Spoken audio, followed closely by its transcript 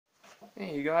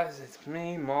Hey you guys, it's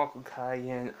me, Michael K,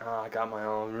 and I got my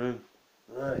own room.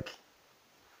 Look,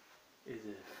 is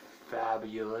it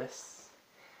fabulous?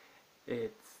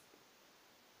 It's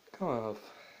kind of,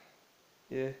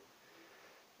 yeah.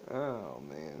 Oh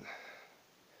man,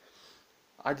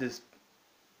 I just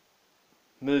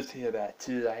moved here about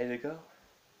 2 days ago,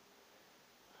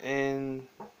 and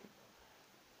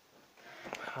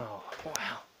oh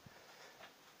wow,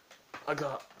 I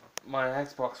got my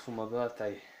Xbox for my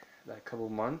birthday a couple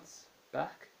months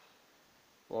back.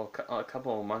 Well, a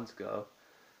couple of months ago,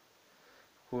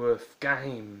 with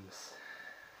games,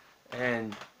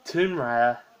 and Tomb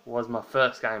Raider was my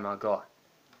first game I got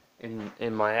in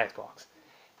my Xbox.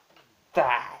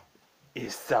 That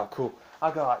is so cool. I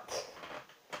got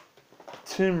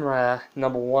Tomb Raider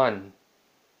 #1.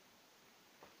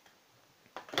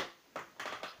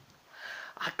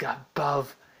 I got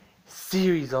both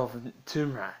series of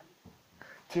Tomb Raider.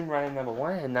 Tomb Raider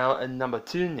 #1 and now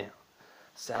 #2 now.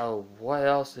 So what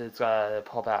else is gonna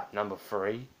pop out?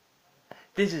 #3.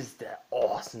 This is the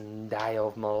awesome day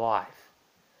of my life.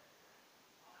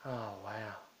 Oh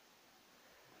wow.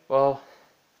 Well,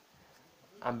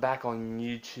 I'm back on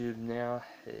YouTube now.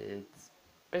 It's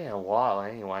been a while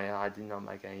anyway. I did not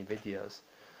make any videos.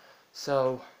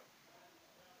 So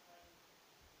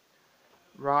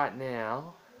right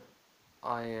now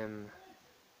I am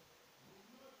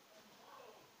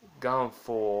going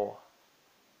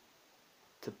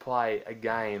to play a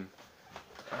game.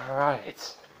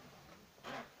 Alright.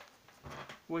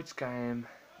 Which game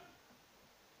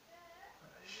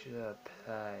should I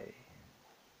play?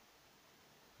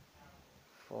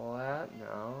 Fallout?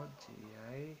 No.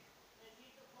 GA?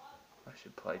 I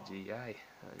should play GA.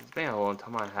 It's been a long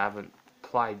time I haven't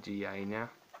played GA now.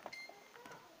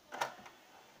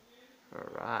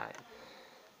 Alright.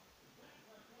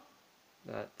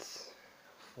 That's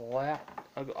Fallout.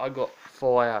 I got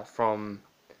Fallout from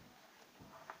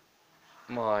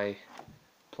my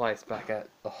place back at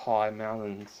the high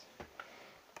mountains,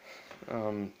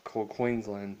 called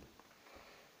Queensland.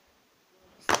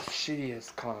 It's the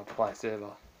shittiest kind of place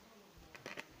ever.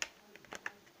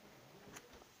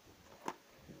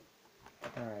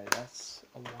 Alright, that's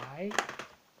away.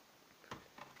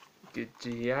 Get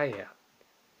GA out.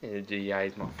 Yeah, GA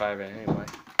is my favourite anyway.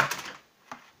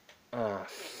 Ah,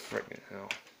 freaking hell.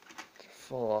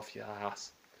 Fall off your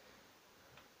ass.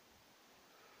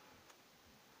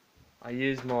 I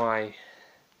use my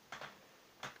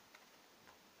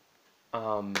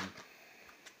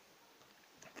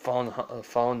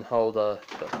phone holder.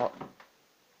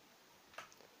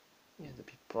 Yeah, the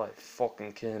people are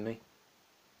fucking kidding me.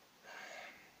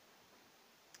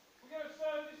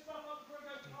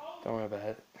 Don't worry about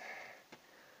it.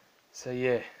 So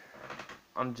yeah,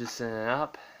 I'm just setting it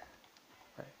up.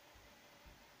 Wait.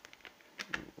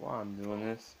 Why I'm doing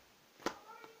this?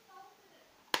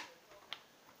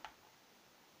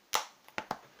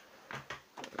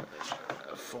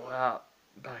 Fallout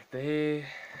back there.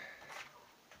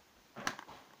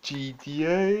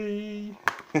 GTA.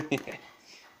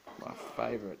 My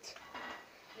favourite.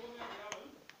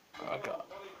 I got.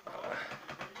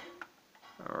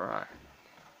 Alright.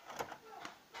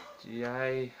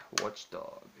 GA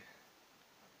Watchdog.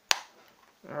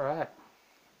 Alright.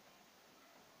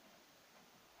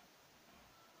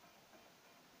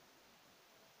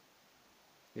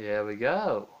 There we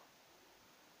go.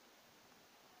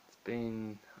 It's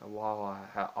been a while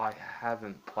I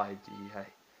haven't played GA.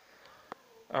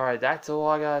 Alright, that's all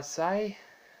I gotta say.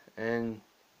 And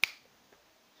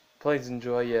please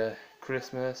enjoy your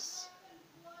Christmas.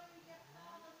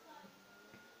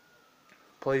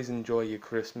 Please enjoy your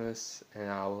Christmas, and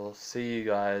I will see you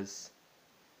guys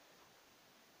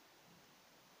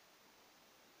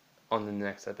on the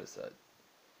next episode.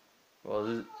 Well,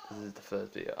 this is the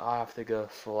first video. I have to go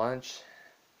for lunch.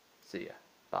 See ya.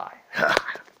 Bye.